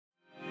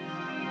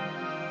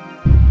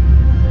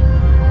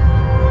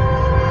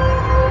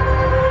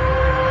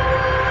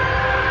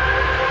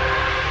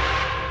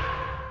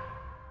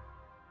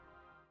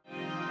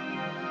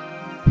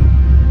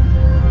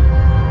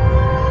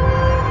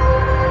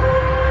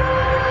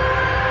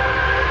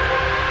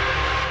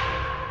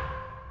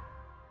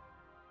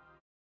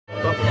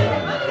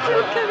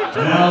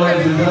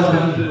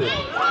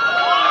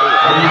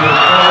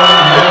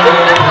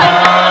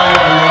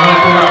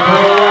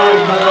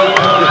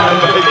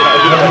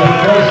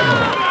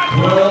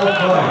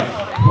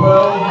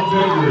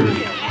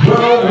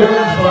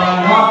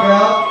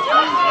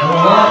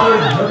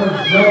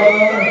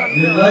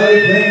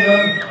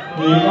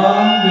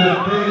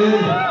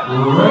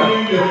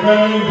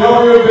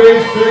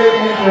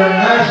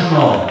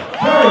International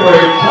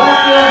Heavyweight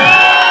Champion,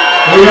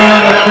 the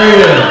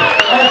undefeated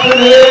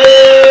Anthony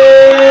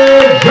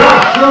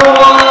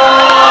Joshua.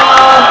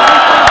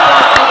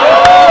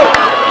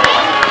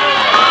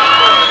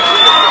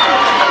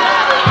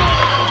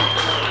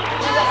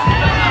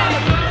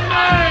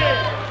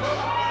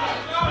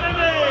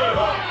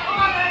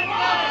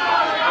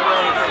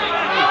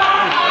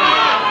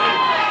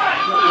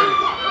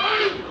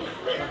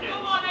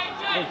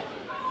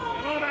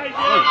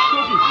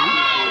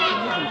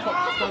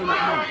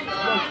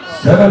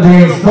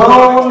 17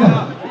 stone,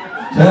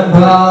 10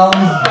 pounds,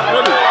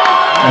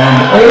 and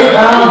 8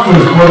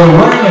 ounces for the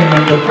reigning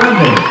and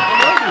defending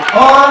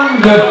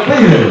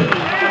undefeated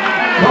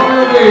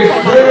WBC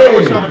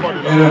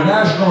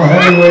International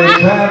Heavyweight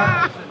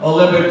Champ,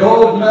 Olympic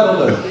gold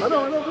medalist,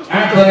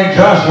 Anthony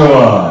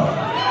Joshua.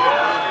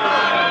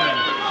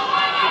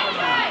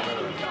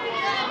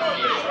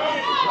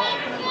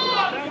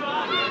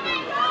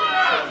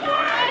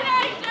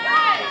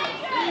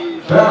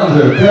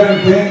 Challenger Kevin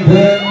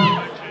Kingpin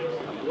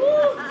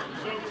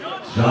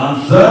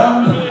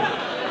Johnson,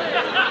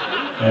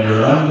 and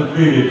your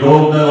undefeated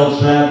gold medal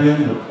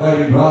champion, the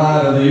fighting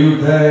pride of the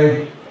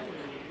UK,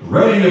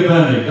 reigning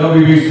defending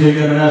WBC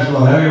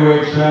International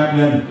Heavyweight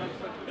Champion,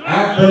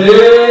 Anthony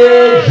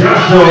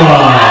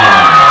Joshua.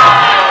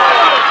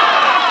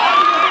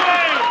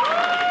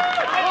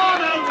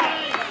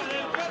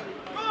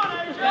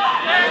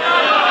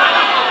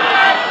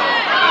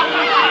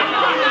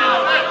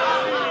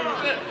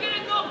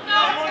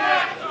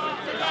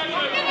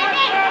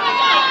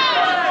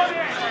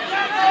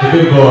 The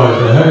big boys,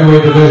 the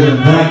heavyweight division,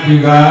 thank you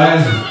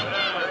guys.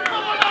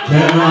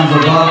 10 rounds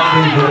of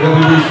boxing for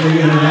WBC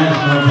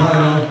International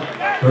title,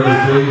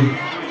 courtesy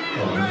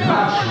of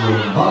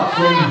Matchroom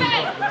Boxing,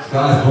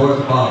 Sky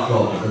Sports Box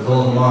Office. It's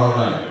all tomorrow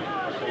night.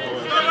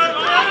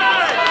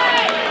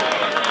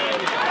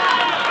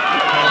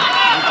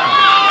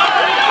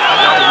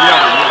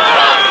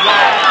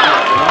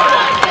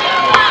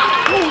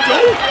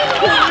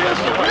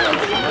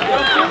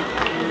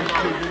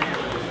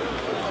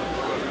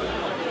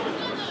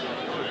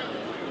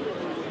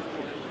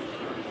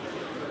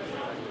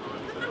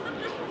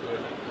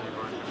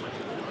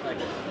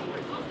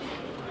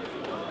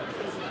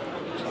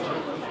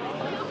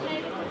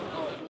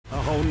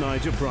 A whole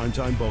night of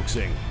primetime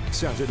boxing,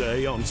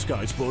 Saturday on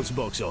Sky Sports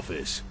Box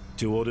Office.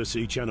 To order,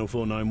 see Channel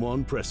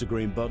 491, press the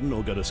green button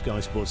or go to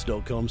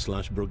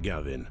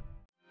skysports.com/BrookeGavin.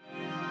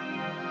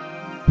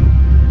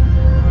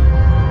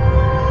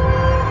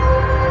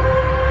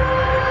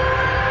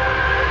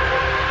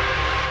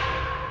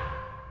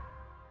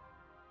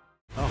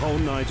 A whole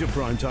night of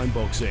primetime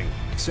boxing,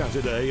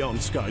 Saturday on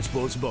Sky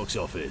Sports Box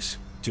Office.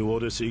 To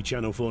order, see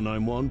Channel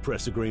 491,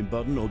 press the green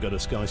button or go to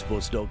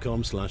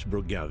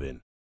skysports.com/BrookeGavin.